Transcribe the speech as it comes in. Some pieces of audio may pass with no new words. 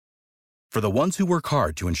For the ones who work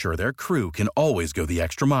hard to ensure their crew can always go the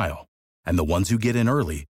extra mile, and the ones who get in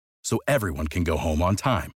early so everyone can go home on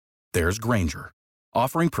time, there's Grainger,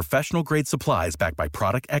 offering professional-grade supplies backed by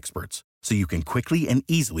product experts so you can quickly and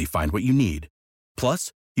easily find what you need.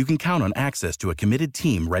 Plus, you can count on access to a committed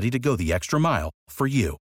team ready to go the extra mile for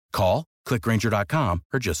you. Call, click Grainger.com,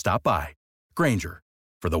 or just stop by. Grainger,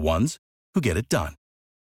 for the ones who get it done.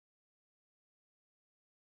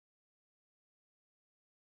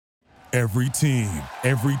 Every team,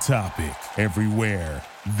 every topic, everywhere.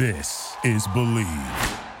 This is Believe.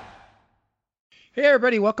 Hey,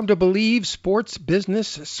 everybody. Welcome to Believe Sports Business,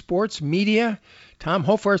 Sports Media. Tom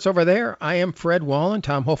Hofarth over there. I am Fred Wallen.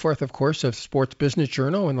 Tom Hofarth, of course, of Sports Business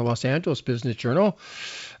Journal and the Los Angeles Business Journal.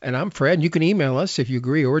 And I'm Fred. You can email us if you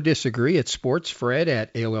agree or disagree at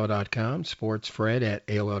sportsfred@aol.com,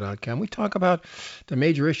 sportsfred@aol.com. We talk about the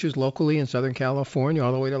major issues locally in Southern California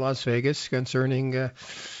all the way to Las Vegas concerning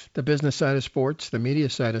the business side of sports, the media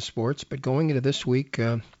side of sports. But going into this week,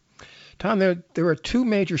 Tom, there are two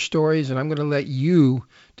major stories, and I'm going to let you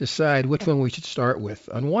decide which one we should start with.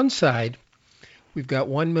 On one side, we've got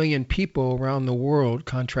 1 million people around the world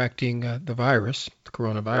contracting the virus, the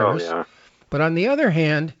coronavirus. Oh, yeah. But on the other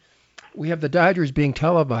hand, we have the Dodgers being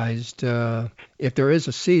televised, if there is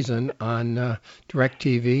a season, on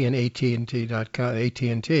DirecTV and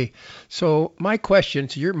AT&T. So my question,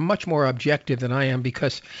 so you're much more objective than I am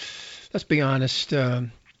because, let's be honest,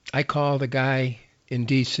 I call the guy in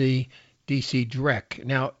D.C. Drek.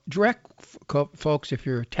 Now, Drek, folks, if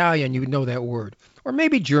you're Italian, you would know that word. Or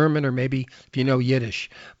maybe German, or maybe if you know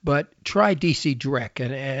Yiddish. But try D.C. Drek,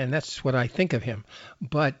 and that's what I think of him.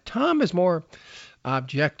 But Tom is more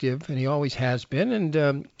objective, and he always has been.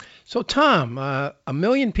 And so, Tom, 1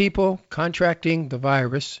 million people contracting the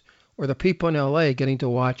virus, or the people in L.A. getting to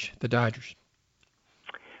watch the Dodgers?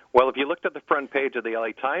 Well, if you looked at the front page of the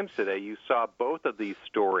LA Times today, you saw both of these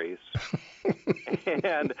stories.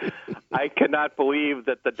 And I cannot believe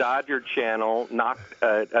that the Dodger Channel knocked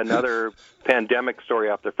another pandemic story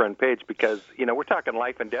off the front page because, you know, we're talking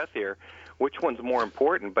life and death here. Which one's more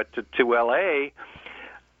important? But to L.A.,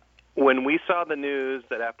 when we saw the news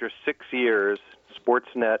that after 6 years,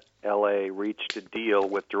 Sportsnet LA reached a deal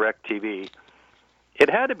with DirecTV, it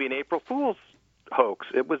had to be an April Fool's hoax.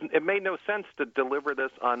 It made no sense to deliver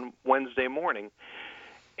this on Wednesday morning.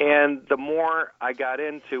 And the more I got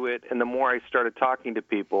into it and the more I started talking to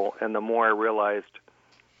people and the more I realized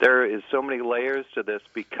there is so many layers to this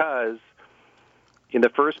because in the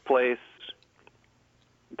first place,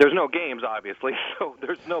 there's no games, obviously, so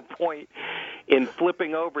there's no point in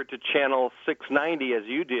flipping over to channel 690 as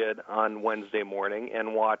you did on Wednesday morning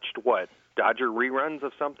and watched, Dodger reruns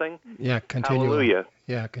of something? Yeah, continually. Hallelujah.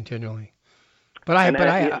 Yeah, continually. But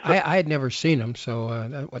I had never seen them, so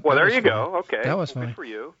there you go. Okay, that was fine. fine. Good for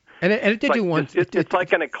you. And it did do one. It's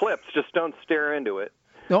like an eclipse. Just don't stare into it.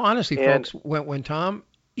 No, honestly, folks, when Tom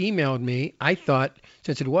emailed me, I thought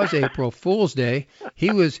since it was April Fool's Day, he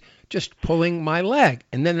was just pulling my leg.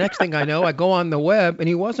 And then the next thing I know, I go on the web, and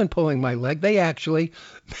he wasn't pulling my leg. They actually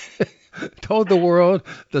told the world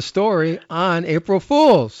the story on April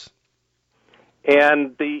Fool's.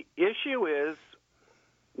 And the issue is,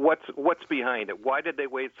 what's behind it? Why did they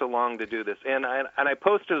wait so long to do this? And I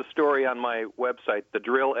posted a story on my website,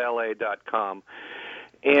 thedrillla.com,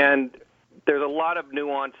 and there's a lot of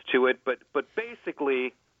nuance to it, but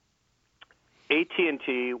basically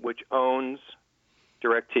AT&T, which owns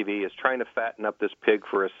DirecTV, is trying to fatten up this pig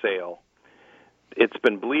for a sale. It's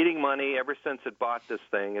been bleeding money ever since it bought this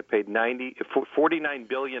thing. It paid $49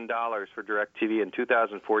 billion for DirecTV in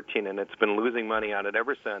 2014, and it's been losing money on it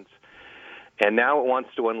ever since. And now it wants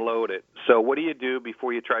to unload it. So what do you do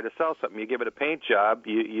before you try to sell something? You give it a paint job.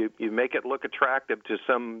 You make it look attractive to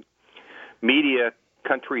some media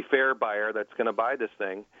country fair buyer that's going to buy this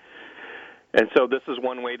thing. And so this is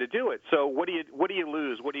one way to do it. So what do you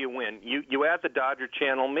lose? What do you win? You add the Dodger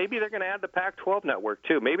Channel. Maybe they're going to add the Pac-12 network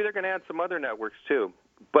too. Maybe they're going to add some other networks too.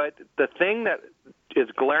 But the thing that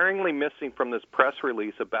is glaringly missing from this press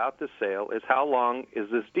release about the sale is how long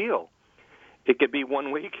is this deal? It could be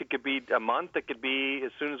 1 week. It could be a month. It could be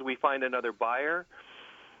as soon as we find another buyer.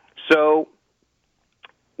 So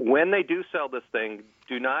when they do sell this thing,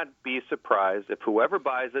 do not be surprised if whoever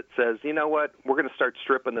buys it says, you know what, we're going to start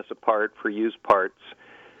stripping this apart for used parts.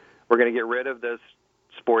 We're going to get rid of this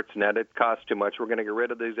Sportsnet. It costs too much. We're going to get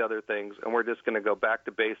rid of these other things, and we're just going to go back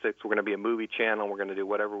to basics. We're going to be a movie channel. We're going to do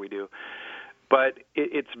whatever we do. But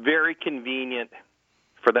it's very convenient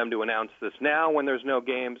for them to announce this now when there's no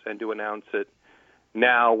games and to announce it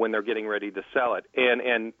now when they're getting ready to sell it.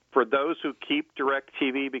 And for those who keep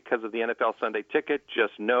DirecTV because of the NFL Sunday Ticket,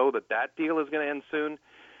 just know that deal is going to end soon.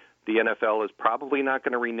 The NFL is probably not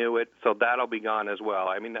going to renew it, so that'll be gone as well.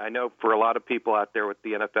 I mean, I know for a lot of people out there with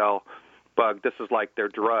the NFL bug, this is like their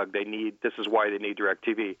drug. This is why they need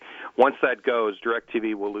DirecTV. Once that goes,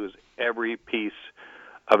 DirecTV will lose every piece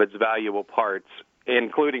of its valuable parts,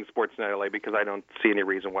 including Sportsnet LA, because I don't see any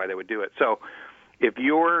reason why they would do it. So if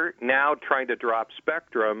you're now trying to drop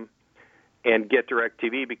Spectrum and get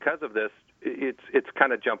DirecTV because of this, it's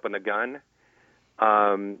kind of jumping the gun.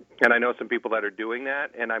 And I know some people that are doing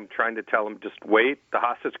that, and I'm trying to tell them, just wait. The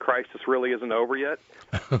hostage crisis really isn't over yet.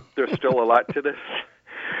 There's still a lot to this.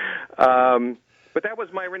 But that was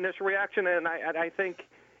my initial reaction, and I think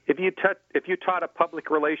if you taught a public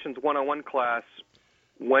relations 101 class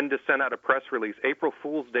when to send out a press release, April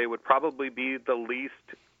Fool's Day would probably be the least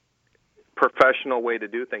professional way to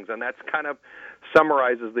do things, and that's kind of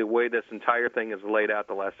summarizes the way this entire thing is laid out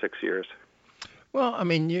the last 6 years. Well, I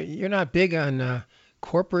mean, you're not big on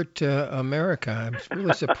corporate America. I'm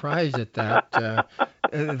really surprised at that.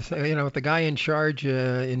 With the guy in charge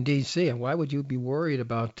in D.C., and why would you be worried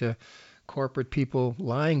about corporate people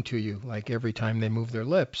lying to you like every time they move their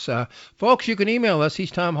lips? Folks, you can email us.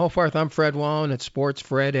 He's Tom Hofarth. I'm Fred Wallen at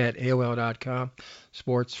sportsfred@aol.com.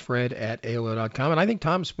 sportsfred@aol.com. And I think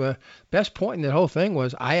Tom's best point in that whole thing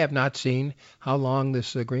was I have not seen how long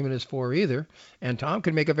this agreement is for either. And Tom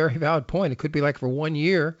could make a very valid point. It could be like for 1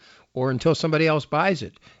 year or until somebody else buys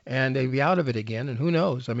it and they'd be out of it again. And who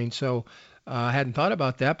knows? I mean, so I hadn't thought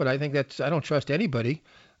about that, but I think I don't trust anybody.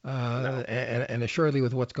 No. And assuredly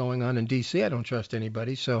with what's going on in D.C., I don't trust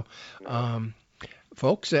anybody. So,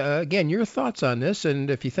 folks, again, your thoughts on this. And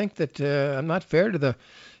if you think that I'm not fair to the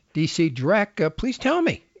D.C. Direct, please tell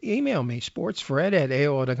me. Email me,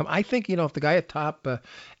 sportsfred@aol.com. I think, if the guy at top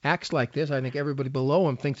acts like this, I think everybody below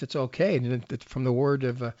him thinks it's okay. And from the word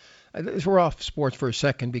of, we're off sports for a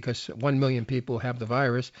second because 1 million people have the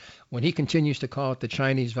virus. When he continues to call it the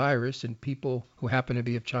Chinese virus and people who happen to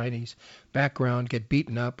be of Chinese background get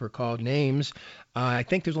beaten up or called names, I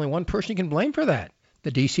think there's only one person you can blame for that.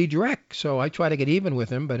 The DC Direct. So I try to get even with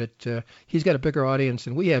him, but he's got a bigger audience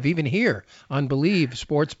than we have, even here on Believe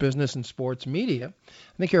Sports Business and Sports Media.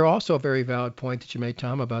 I think you're also a very valid point that you made,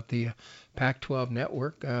 Tom, about the Pac-12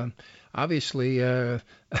 network. Obviously,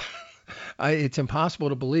 it's impossible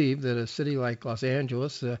to believe that a city like Los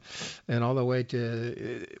Angeles and all the way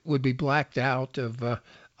to would be blacked out of a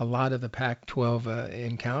lot of the Pac-12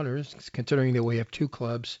 encounters, considering that we have two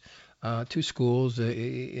clubs. Two schools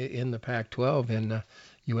in the Pac-12, and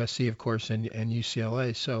USC, of course, and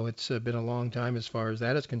UCLA. So it's been a long time as far as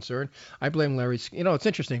that is concerned. I blame Larry. It's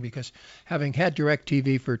interesting because having had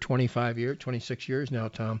DirecTV for 26 years now,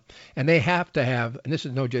 Tom, and they have to have, and this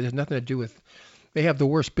is there's nothing to do with, they have the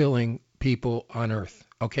worst billing people on earth.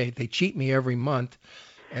 Okay, they cheat me every month,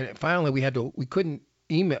 and finally we couldn't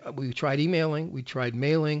email. We tried emailing, we tried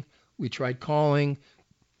mailing, we tried calling.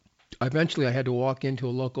 Eventually, I had to walk into a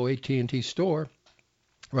local AT&T store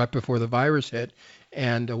right before the virus hit,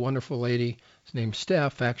 and a wonderful lady named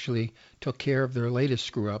Steph actually took care of their latest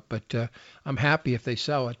screw-up. But I'm happy if they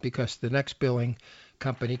sell it because the next billing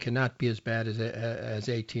company cannot be as bad as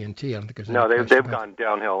AT&T. I don't think there's they've gone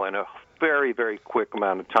downhill in a very, very quick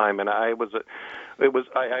amount of time. And I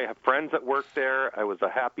have friends that work there. I was a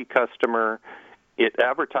happy customer. It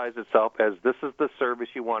advertised itself as this is the service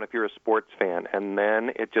you want if you're a sports fan, and then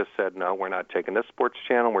it just said, no, we're not taking this sports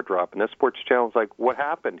channel, we're dropping this sports channel. It's like, what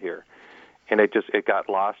happened here? And it got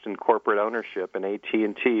lost in corporate ownership, and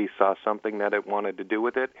AT&T saw something that it wanted to do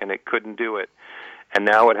with it, and it couldn't do it. And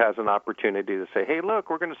now it has an opportunity to say, hey, look,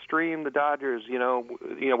 we're going to stream the Dodgers.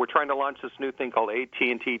 We're trying to launch this new thing called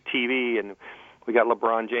AT&T TV, and we got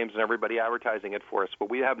LeBron James and everybody advertising it for us, but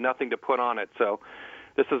we have nothing to put on it. So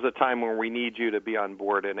this is a time where we need you to be on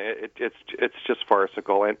board, and it's just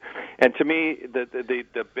farcical. And to me,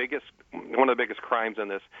 the biggest, one of the biggest crimes in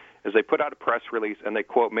this is they put out a press release and they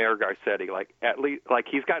quote Mayor Garcetti like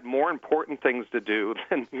he's got more important things to do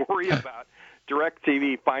than worry about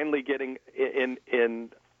DirecTV finally getting in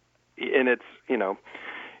its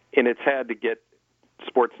in its head to get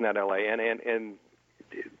Sportsnet LA, and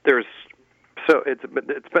there's so it's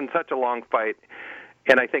been such a long fight.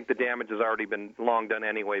 And I think the damage has already been long done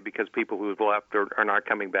anyway because people who've left are not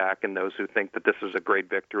coming back, and those who think that this is a great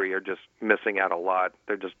victory are just missing out a lot.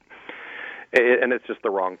 And it's just the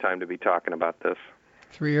wrong time to be talking about this.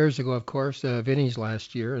 3 years ago, of course, Vinny's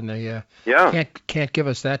last year, and they can't give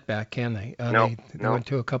us that back, can they? They went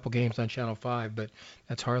to a couple games on Channel 5, but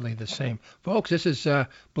that's hardly the same. Folks, this is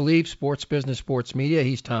Believe Sports Business Sports Media.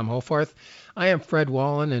 He's Tom Hofarth. I am Fred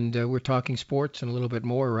Wallen, and we're talking sports and a little bit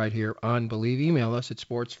more right here on Believe. Email us at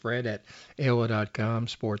sportsfred@aol.com,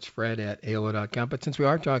 sportsfred@aol.com. But since we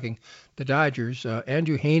are talking the Dodgers,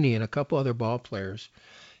 Andrew Heaney and a couple other ball players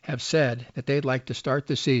have said that they'd like to start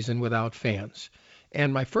the season without fans.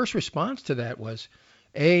 And my first response to that was,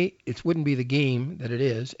 A, it wouldn't be the game that it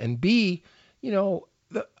is, and B,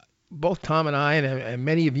 both Tom and I and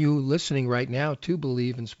many of you listening right now to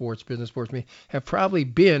Believe in Sports Business Sports Me have probably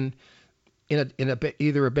been in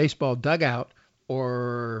either a baseball dugout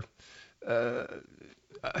or a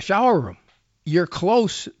shower room. You're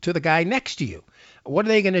close to the guy next to you. What are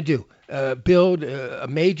they going to do? Build a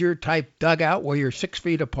major type dugout where you're 6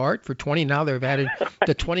 feet apart for 20. Now they've added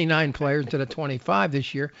the 29 players to the 25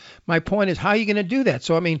 this year. My point is, how are you going to do that?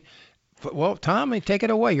 So, well, Tom, take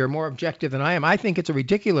it away. You're more objective than I am. I think it's a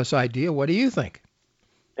ridiculous idea. What do you think?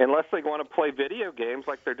 Unless they want to play video games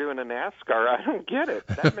like they're doing in NASCAR, I don't get it.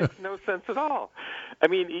 That makes no sense at all.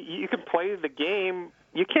 You can play the game.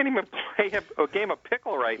 You can't even play a game of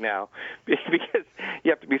pickle right now because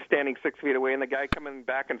you have to be standing 6 feet away, and the guy coming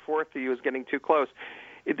back and forth to you is getting too close.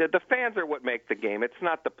 The fans are what make the game. It's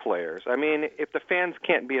not the players. If the fans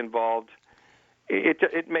can't be involved,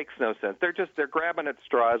 it makes no sense. They're grabbing at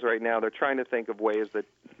straws right now. They're trying to think of ways that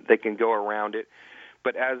they can go around it.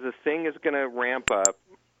 But as this thing is going to ramp up,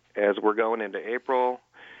 as we're going into April,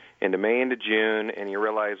 into May, into June, and you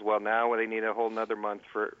realize, well, now they need a whole another month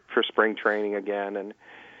for spring training again. And,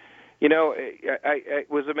 I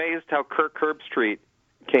was amazed how Kirk Herbstreit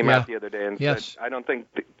came out the other day and said, I don't think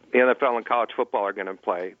the NFL and college football are going to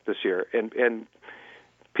play this year. And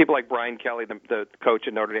people like Brian Kelly, the coach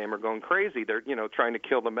at Notre Dame, are going crazy. They're, trying to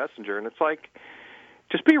kill the messenger. And it's like,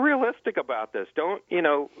 just be realistic about this. Don't,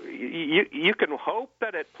 you can hope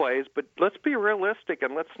that it plays, but let's be realistic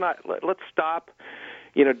and let's stop,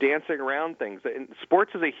 dancing around things. And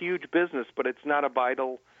sports is a huge business, but it's not a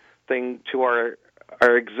vital thing to our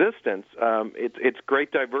existence. It's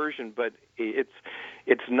great diversion, but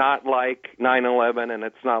it's not like 9/11, and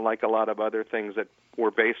it's not like a lot of other things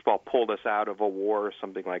where baseball pulled us out of a war or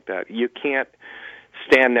something like that. You can't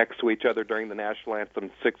stand next to each other during the national anthem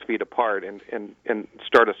 6 feet apart and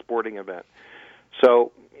start a sporting event.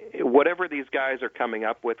 So whatever these guys are coming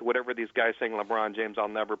up with, whatever these guys saying, LeBron James, I'll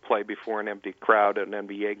never play before an empty crowd at an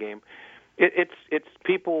NBA game, it's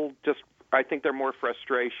people just, I think they're more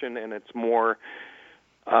frustration, and it's more,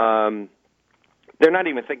 they're not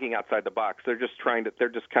even thinking outside the box. They're just kind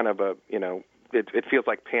of it feels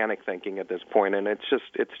like panic thinking at this point, and it's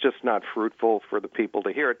just not fruitful for the people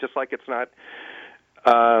to hear it, just like it's not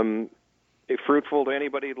fruitful to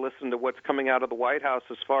anybody to listen to what's coming out of the White House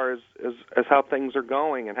as far as how things are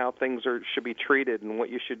going and how things should be treated and what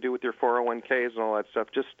you should do with your 401ks and all that stuff.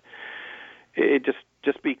 Just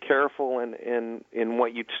be careful in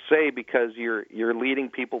what you say, because you're leading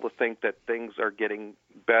people to think that things are getting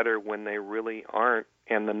better when they really aren't,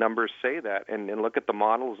 and the numbers say that. And look at the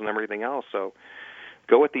models and everything else. So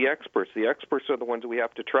go with the experts. The experts are the ones we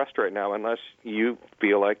have to trust right now, unless you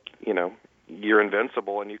feel like you're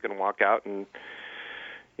invincible and you can walk out and,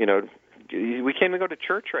 we can't even go to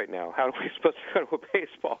church right now. How are we supposed to go to a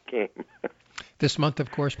baseball game? This month,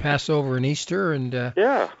 of course, Passover and Easter, and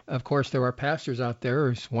of course, there are pastors out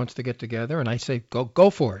there who wants to get together, and I say go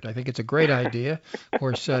for it. I think it's a great idea. Of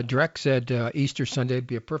course, Drek said Easter Sunday would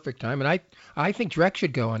be a perfect time, and I think Drek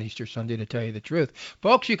should go on Easter Sunday, to tell you the truth.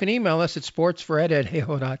 Folks, you can email us at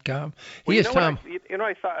sportsfred@aol.com. Tom.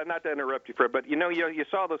 I thought, not to interrupt you, Fred, but you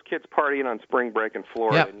saw those kids partying on spring break in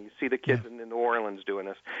Florida, and you see the kids in New Orleans doing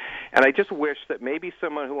this, and I just wish that maybe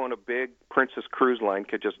someone who owned a big Princess Cruise Line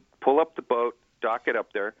could just pull up the boat, dock it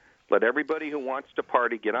up there, let everybody who wants to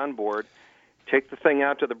party get on board, take the thing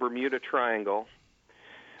out to the Bermuda Triangle,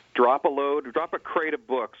 drop a crate of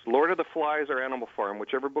books, Lord of the Flies or Animal Farm,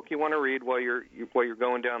 whichever book you want to read while you're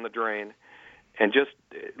going down the drain, and just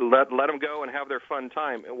let them go and have their fun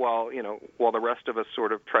time while the rest of us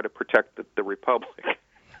sort of try to protect the Republic.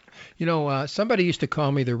 Somebody used to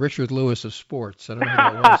call me the Richard Lewis of sports. I don't know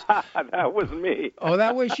who that was. That was me. Oh,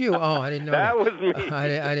 that was you. Oh, I didn't know that. That was me.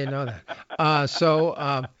 I didn't know that.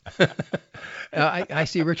 I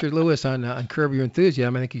see Richard Lewis on Curb Your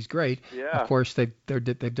Enthusiasm. I think he's great. Yeah. Of course, they've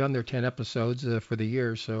done their 10 episodes for the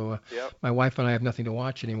year. So my wife and I have nothing to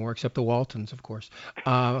watch anymore except the Waltons, of course.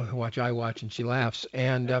 I watch, and she laughs.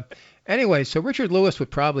 And anyway, so Richard Lewis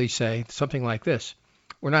would probably say something like this: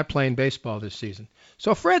 "We're not playing baseball this season."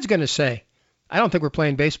 So Fred's going to say, I don't think we're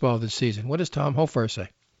playing baseball this season. What does Tom Hofer say?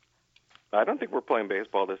 I don't think we're playing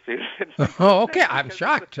baseball this season. Oh, okay. I'm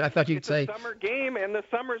shocked. I thought you'd say it's a summer game, and the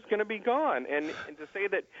summer's going to be gone. And to say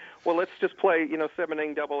that, well, let's just play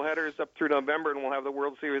 7-inning doubleheaders up through November, and we'll have the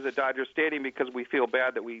World Series at Dodger Stadium because we feel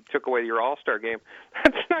bad that we took away your All-Star game.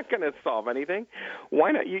 That's not going to solve anything.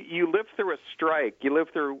 Why not? You live through a strike. You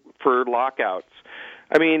live through for lockouts.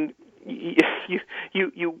 I mean, you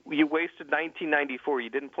wasted 1994. You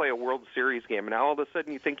didn't play a World Series game, and now all of a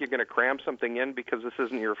sudden you think you're going to cram something in because this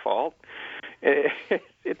isn't your fault.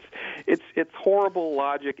 It's horrible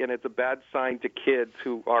logic, and it's a bad sign to kids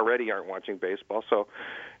who already aren't watching baseball. So,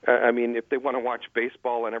 I mean, if they want to watch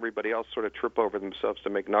baseball and everybody else sort of trip over themselves to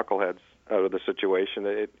make knuckleheads out of the situation,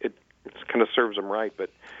 it kind of serves them right. But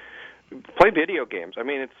play video games. I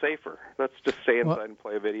mean, it's safer. Let's just stay inside and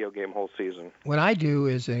play a video game whole season. What I do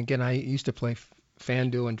is, and again, I used to play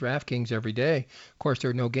FanDuel and DraftKings every day. Of course,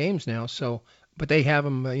 there are no games now, but they have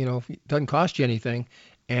them, it doesn't cost you anything,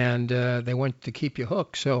 and they want to keep you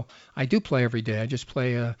hooked. So I do play every day. I just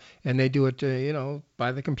play, and they do it,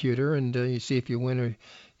 by the computer, and you see if you win or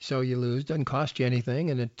so you lose. Doesn't cost you anything,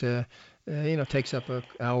 and it, takes up an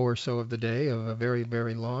hour or so of the day, of a very,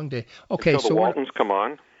 very long day. Okay, so the Waltons come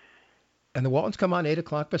on. And the Waltons come on 8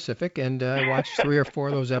 o'clock Pacific, and I watched 3 or 4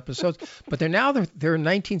 of those episodes. But they're in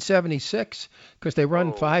 1976 because they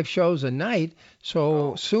run 5 shows a night.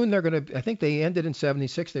 So soon they're going to. I think they ended in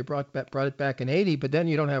 76. They brought it back in 80. But then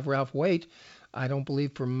you don't have Ralph Waite, I don't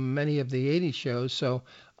believe, for many of the 80 shows. So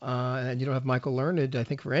and you don't have Michael Learned, I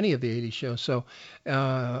think, for any of the 80 shows. So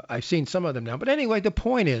I've seen some of them now. But anyway, the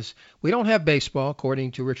point is we don't have baseball,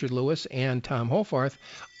 according to Richard Lewis and Tom Hofarth.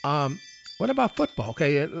 What about football?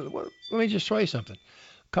 Okay, let me just show you something.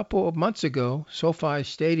 A couple of months ago, SoFi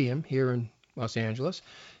Stadium here in Los Angeles,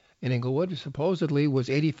 in Inglewood, supposedly was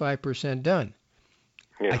 85% done.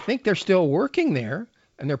 Yeah. I think they're still working there,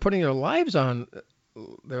 and they're putting their lives on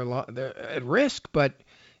they're at risk, but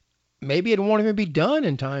maybe it won't even be done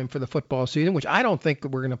in time for the football season, which I don't think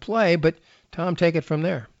we're going to play. But Tom, take it from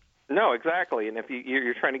there. No, exactly. And if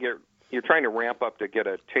you're trying to ramp up to get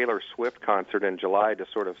a Taylor Swift concert in July to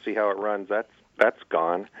sort of see how it runs, that's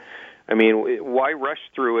gone. I mean, why rush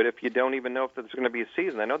through it if you don't even know if there's going to be a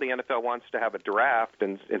season? I know the NFL wants to have a draft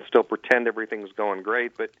and still pretend everything's going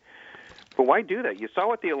great, but why do that? You saw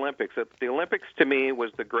what the Olympics. The Olympics, to me,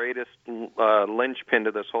 was the greatest linchpin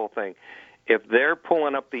to this whole thing. If they're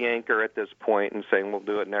pulling up the anchor at this point and saying we'll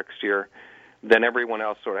do it next year, then everyone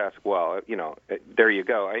else sort of asks, well, there you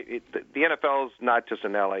go. The NFL is not just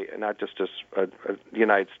in LA, not just a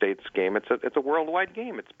United States game. It's a worldwide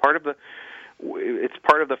game. It's part of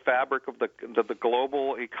the fabric of the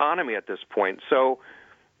global economy at this point. So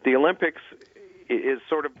the Olympics is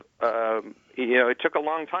sort of it took a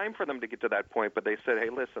long time for them to get to that point, but they said, hey,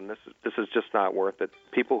 listen, this is just not worth it.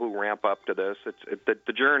 People who ramp up to this,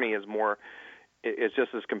 the journey is more. It's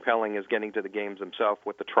just as compelling as getting to the games themselves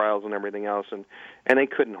with the trials and everything else, and they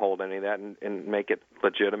couldn't hold any of that and make it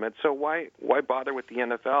legitimate. So why bother with the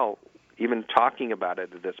NFL even talking about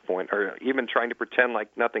it at this point, or even trying to pretend like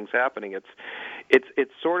nothing's happening? It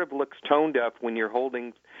sort of looks tone deaf when you're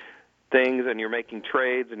holding things and you're making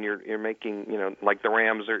trades and you're making like the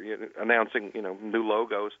Rams are announcing new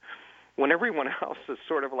logos, when everyone else is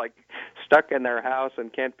sort of like stuck in their house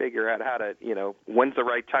and can't figure out how to, when's the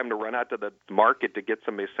right time to run out to the market to get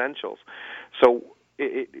some essentials. So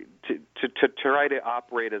to try to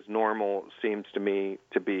operate as normal seems to me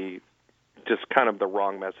to be just kind of the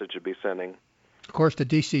wrong message to be sending. Of course, the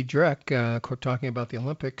D.C. Direct, talking about the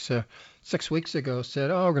Olympics 6 weeks ago, said,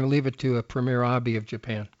 we're going to leave it to a Premier Abe of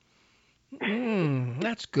Japan.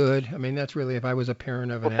 That's good. I mean, that's really, if I was a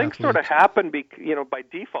parent of an athlete. Things sort of happen, by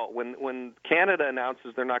default. When Canada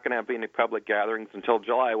announces they're not going to have any public gatherings until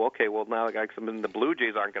July, now the Blue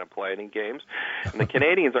Jays aren't going to play any games, and the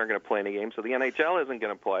Canadians aren't going to play any games, so the NHL isn't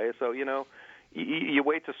going to play. So, you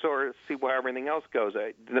wait to sort of see where everything else goes.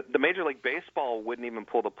 The Major League Baseball wouldn't even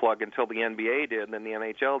pull the plug until the NBA did, and then the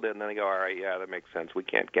NHL did, and then they go, all right, yeah, that makes sense. We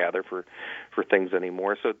can't gather for things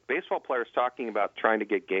anymore. So baseball players talking about trying to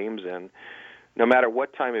get games in, no matter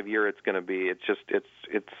what time of year it's going to be,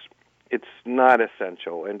 it's not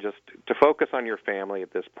essential. And just to focus on your family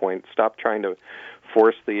at this point, stop trying to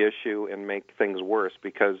force the issue and make things worse,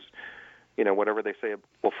 because whatever they say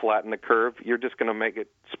will flatten the curve, you're just going to make it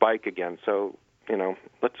spike again. So,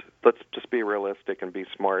 let's just be realistic and be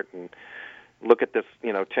smart and look at this,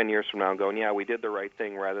 10 years from now and going, yeah, we did the right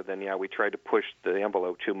thing, rather than, yeah, we tried to push the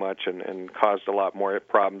envelope too much and caused a lot more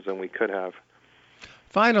problems than we could have.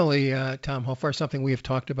 Finally, Tom Hofer, something we have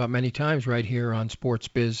talked about many times right here on Sports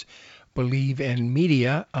Biz, Believe, and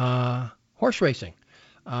Media, horse racing.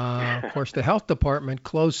 Of course, the health department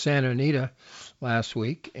closed Santa Anita last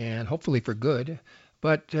week, and hopefully for good.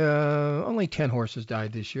 But only 10 horses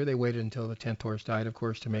died this year. They waited until the 10th horse died, of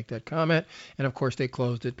course, to make that comment. And, of course, they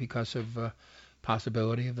closed it because of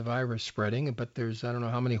possibility of the virus spreading. But there's, I don't know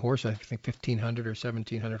how many horses, I think 1,500 or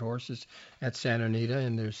 1,700 horses at Santa Anita,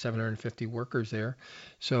 and there's 750 workers there.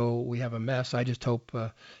 So we have a mess. I just hope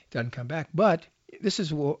it doesn't come back. But this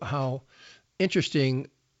is how interesting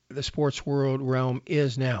the sports world realm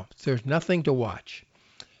is now. There's nothing to watch.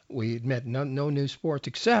 We admit no new sports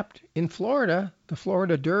except in Florida. The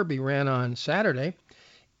Florida Derby ran on Saturday,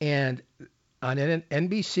 and on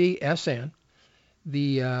NBC-SN,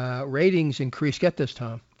 the ratings increased. Get this,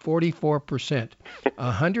 Tom, 44%.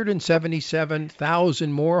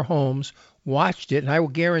 177,000 more homes watched it, and I will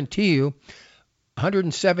guarantee you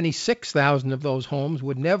 176,000 of those homes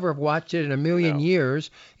would never have watched it in a million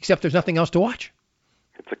years, except there's nothing else to watch.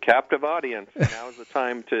 It's a captive audience. Now is the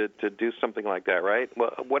time to do something like that, right?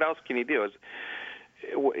 Well, what else can you do?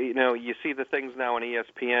 You see the things now on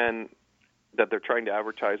ESPN that they're trying to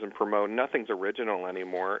advertise and promote. Nothing's original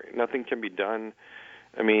anymore. Nothing can be done.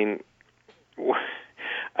 I mean,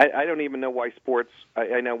 I don't even know why sports.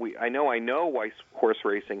 I know why horse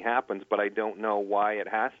racing happens, but I don't know why it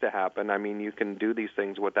has to happen. I mean, you can do these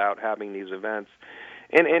things without having these events.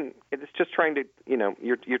 And it's just trying to,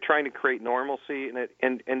 you're trying to create normalcy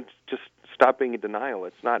and just stop being in denial.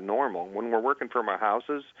 It's not normal. When we're working from our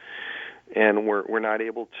houses and we're not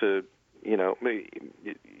able to,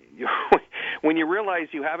 when you realize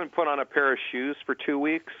you haven't put on a pair of shoes for 2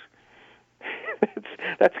 weeks,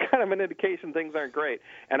 that's kind of an indication things aren't great.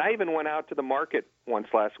 And I even went out to the market once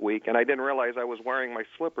last week, and I didn't realize I was wearing my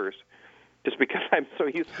slippers just because I'm so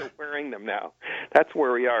used to wearing them now. That's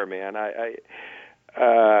where we are, man.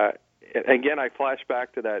 Again, I flash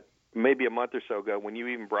back to that maybe a month or so ago when you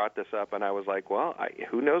even brought this up, and I was like, well,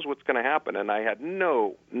 who knows what's going to happen? And I had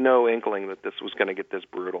no inkling that this was going to get this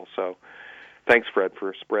brutal. So thanks, Fred,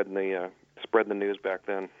 for spreading the news back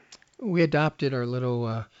then. We adopted our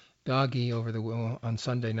little doggy on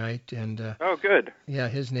Sunday night, and oh, good. Yeah,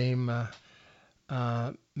 his name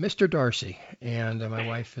Mr. Darcy, and my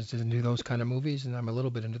wife is into those kind of movies, and I'm a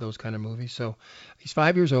little bit into those kind of movies. So he's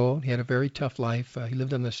 5 years old. He had a very tough life. He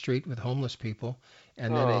lived on the street with homeless people,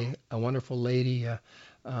 and then a wonderful lady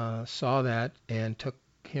saw that and took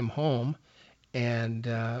him home. And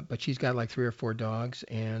but she's got like 3 or 4 dogs,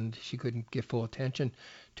 and she couldn't give full attention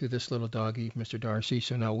to this little doggy, Mr. Darcy.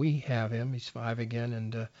 So now we have him. He's 5 again,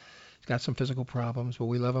 and he's got some physical problems, but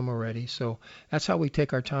we love him already. So that's how we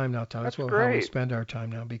take our time now, Tom. That's how we spend our time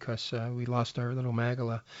now, because we lost our little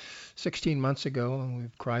Magala 16 months ago, and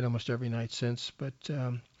we've cried almost every night since. But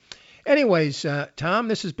anyways, Tom,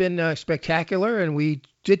 this has been spectacular, and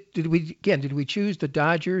did we choose the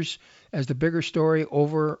Dodgers as the bigger story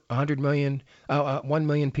over 1 million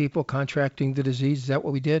people contracting the disease? Is that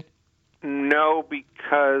what we did? No,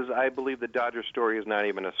 because I believe the Dodger story is not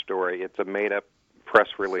even a story. It's a made-up press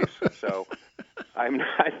release. So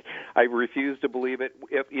I refuse to believe it.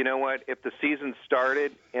 If you know what, if the season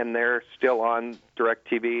started and they're still on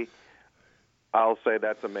DirecTV, I'll say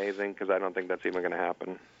that's amazing, because I don't think that's even going to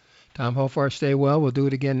happen. Tom Hofar, stay well. We'll do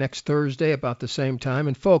it again next Thursday about the same time.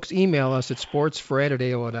 And folks, email us at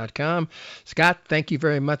sportsfred@AOL.com. Scott, thank you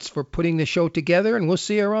very much for putting the show together, and we'll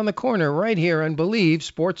see you around the corner right here on Believe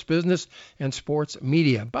Sports Business and Sports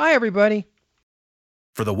Media. Bye, everybody.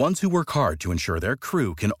 For the ones who work hard to ensure their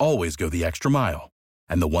crew can always go the extra mile,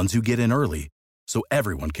 and the ones who get in early so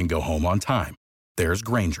everyone can go home on time, there's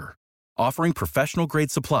Grainger, offering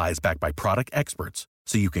professional-grade supplies backed by product experts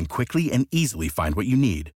so you can quickly and easily find what you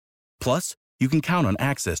need. Plus, you can count on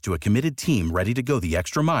access to a committed team ready to go the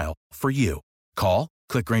extra mile for you. Call,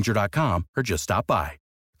 click Grainger.com, or just stop by.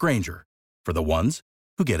 Grainger, for the ones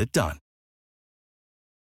who get it done.